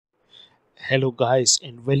Hello guys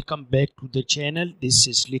and welcome back to the channel. This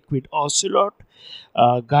is Liquid Ocelot.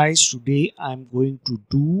 Guys, today I'm going to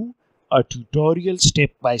do a tutorial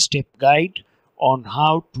step-by-step guide on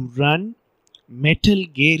how to run Metal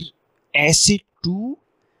Gear Acid 2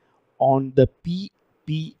 on the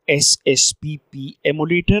Ppsspp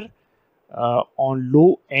emulator on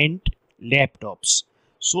low-end laptops.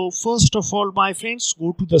 So first of all, my friends,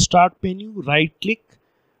 go to the start menu, right click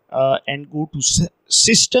and go to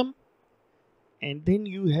system, and then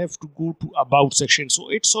you have to go to about section. So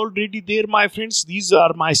it's already there, my friends. These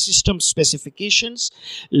are my system specifications,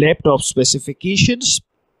 laptop specifications,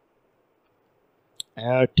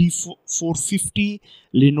 T450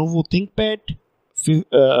 Lenovo ThinkPad,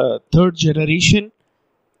 third generation,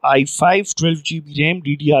 i5, 12 GB RAM,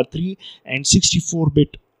 DDR3 and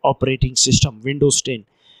 64-bit operating system, Windows 10.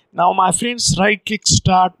 Now my friends, right click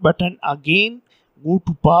start button again, go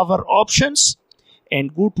to power options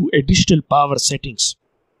and go to additional power settings.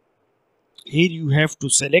 Here you have to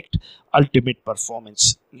select ultimate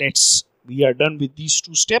performance. We are done with these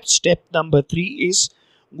two steps. Step number 3 is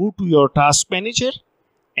go to your task manager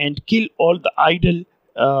and kill all the idle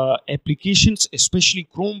applications, especially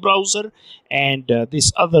Chrome browser and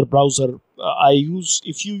this other browser I use.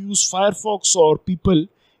 If you use Firefox or people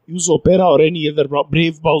use Opera or any other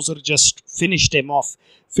Brave browser, just finish them off.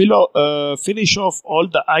 Finish off all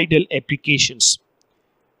the idle applications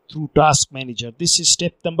through task manager. This is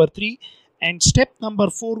step number 3. And step number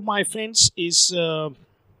 4, my friends, is you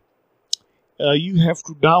have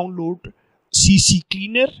to download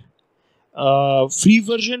CCleaner free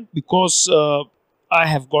version, because I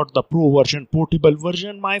have got the pro version, portable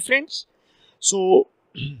version, my friends. So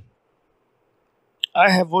I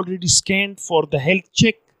have already scanned for the health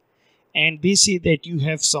check and they say that you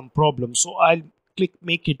have some problems. So I'll click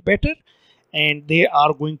make it better and they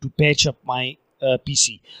are going to patch up my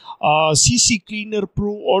PC. CCleaner Pro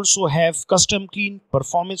also have custom clean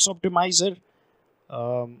performance optimizer.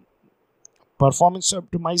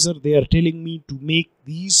 They are telling me to make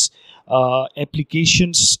these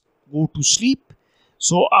applications go to sleep.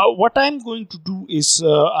 So what I'm going to do is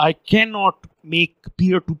I cannot make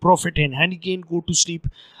Peer to Profit and Honeygain go to sleep.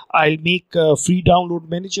 I'll make a free download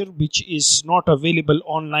manager which is not available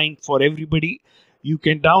online for everybody. You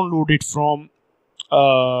can download it from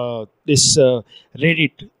this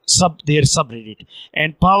Reddit their subreddit,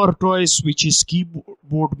 and Power Toys, which is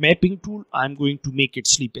keyboard mapping tool. I'm going to make it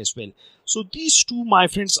sleep as well. So these two, my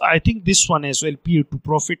friends, I think this one as well, Peer to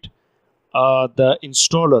Profit, the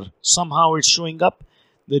installer, somehow it's showing up.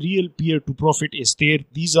 The real Peer to Profit is there.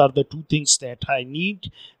 These are the two things that I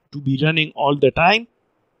need to be running all the time,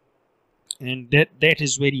 and that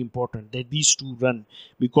is very important that these two run,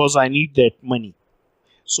 because I need that money.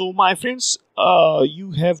 So my friends,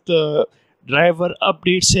 you have the driver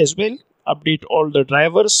updates as well. Update all the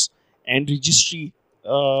drivers and registry,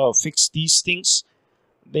 fix these things.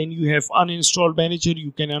 Then you have uninstall manager.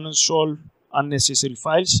 You can uninstall unnecessary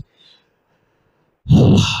files.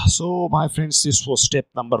 So my friends, this was step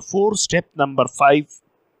number 4. Step number 5.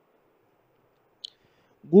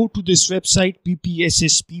 Go to this website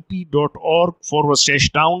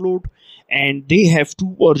ppsspp.org/download, and they have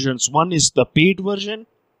two versions. One is the paid version,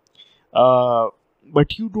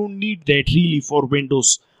 but you don't need that really for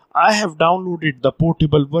Windows. I have downloaded the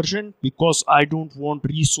portable version because I don't want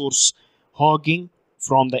resource hogging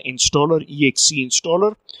from the installer, exe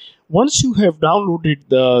installer. Once you have downloaded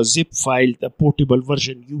the zip file, the portable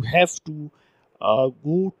version, you have to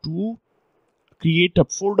go to create a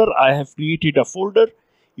folder. I have created a folder.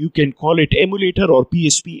 You can call it emulator or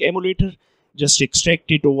PSP emulator. Just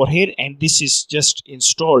extract it over here, and this is just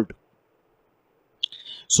installed.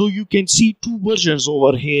 So you can see two versions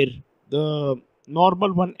over here, the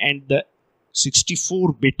normal one and the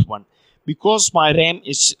 64-bit one. Because my RAM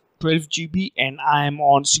is 12 GB and I am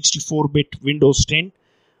on 64-bit Windows 10,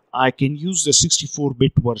 I can use the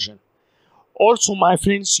 64-bit version. Also, my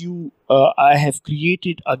friends, I have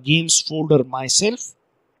created a games folder myself,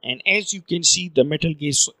 and as you can see, the Metal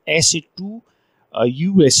Gear Acid 2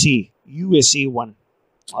 USA 1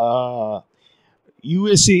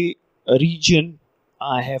 USA region,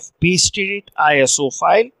 I have pasted it, ISO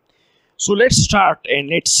file. So let's start and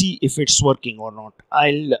let's see if it's working or not.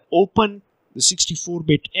 I'll open the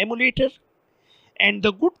 64-bit emulator, and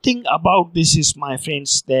the good thing about this is, my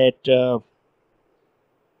friends, that the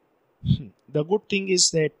good thing is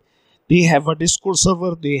that they have a Discord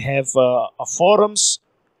server, they have a forums,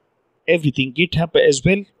 everything, GitHub as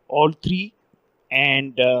well, all three,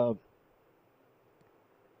 and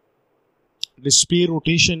display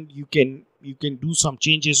rotation, you can do some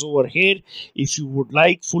changes over here if you would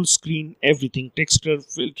like. Full screen, everything, texture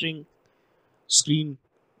filtering, screen.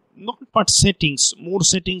 Not much settings, more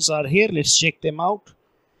settings are here. Let's check them out.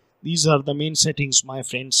 These are the main settings, my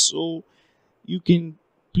friends. So you can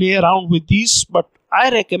play around with these, but I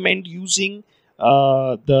recommend using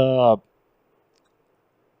the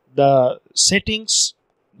settings,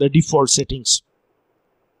 the default settings.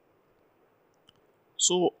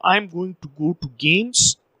 So I'm going to go to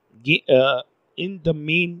games. In the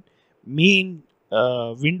main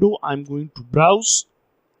window, I'm going to browse.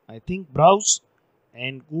 I think browse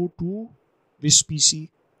and go to this PC,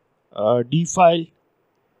 D file,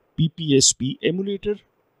 PPSP emulator,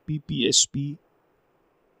 PPSP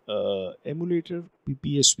emulator,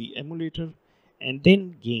 PPSP emulator, and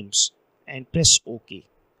then games, and press OK.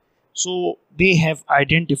 So they have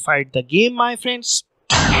identified the game, my friends.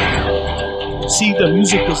 See, the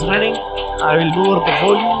music is running. I will lower the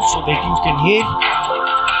volume so that you can hear.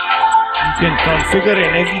 You can configure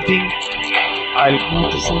and everything. I'll go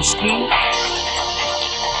to full screen.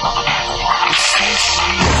 It seems to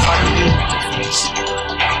be a fun game, my friends.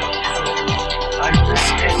 I press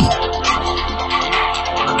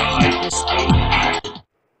play.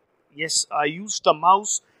 Yes, I use the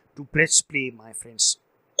mouse to press play, my friends.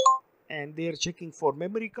 And they are checking for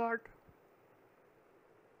memory card.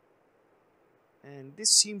 And this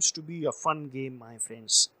seems to be a fun game, my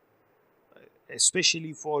friends,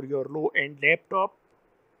 especially for your low-end laptop.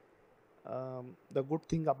 The good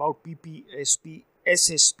thing about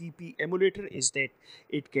SSPP emulator is that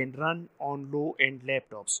it can run on low-end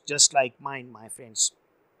laptops, just like mine, my friends.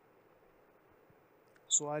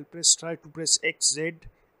 So I'll try to press X, Z,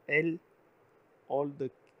 L, all the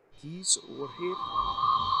keys over here.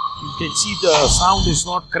 You can see the sound is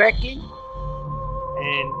not crackling,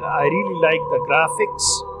 and I really like the graphics.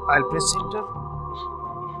 I'll press enter,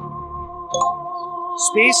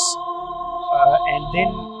 space, and then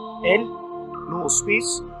L, no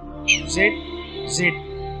space, Z, Z,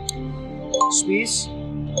 space,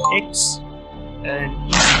 X, and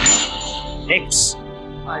X.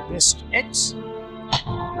 I pressed X.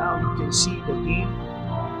 Now you can see the game.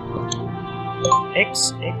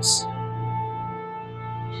 X, X.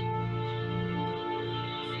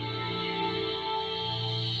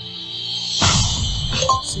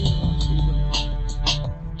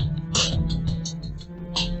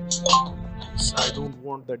 I don't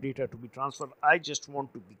want the data to be transferred. I just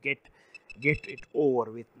want to get it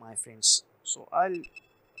over with, my friends. So I'll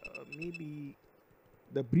maybe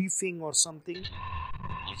the briefing or something.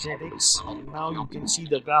 ZX. Now you can see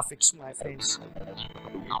the graphics, my friends.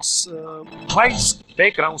 It's white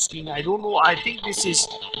background screen. I don't know. I think this is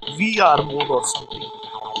VR mode or something.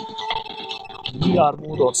 VR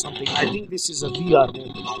mode or something. I think this is a VR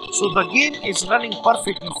mode. So the game is running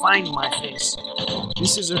perfectly fine, my friends.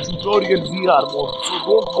 This is a tutorial VR mode, so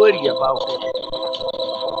don't worry about it.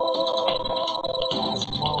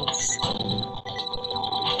 Mouse.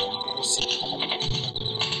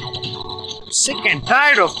 Sick and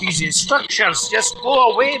tired of these instructions. Just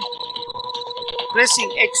go away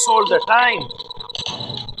pressing X all the time.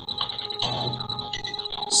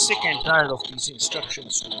 Sick and tired of these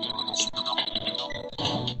instructions, to be honest.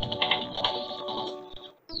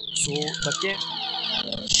 So the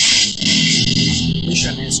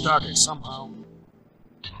mission has started somehow.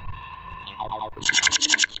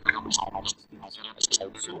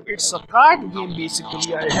 So it's a card game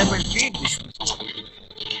basically. I haven't played this before.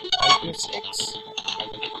 I press X.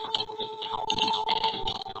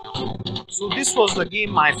 So this was the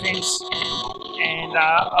game, my friends, and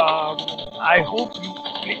I hope you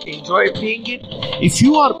enjoy playing it. If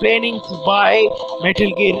you are planning to buy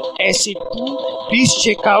Metal Gear Acid 2, please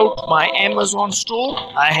check out my Amazon store.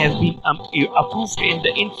 I have been approved in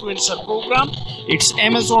the influencer program. It's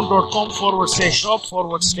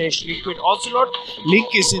amazon.com/shop/liquid ocelot.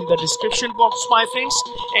 Link is in the description box, my friends.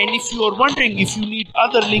 And if you are wondering if you need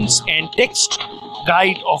other links and text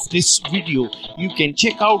guide of this video, you can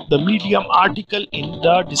check out the Medium article in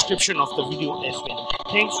the description of the video as well.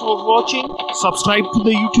 Thanks for watching. Subscribe to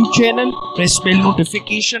the YouTube channel, press bell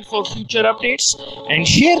notification for future updates, and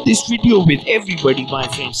share this video with everybody, my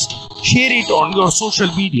friends. Share it on your social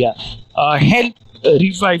media. Help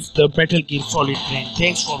revive the Metal Gear Solid brand.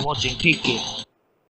 Thanks for watching. Take care.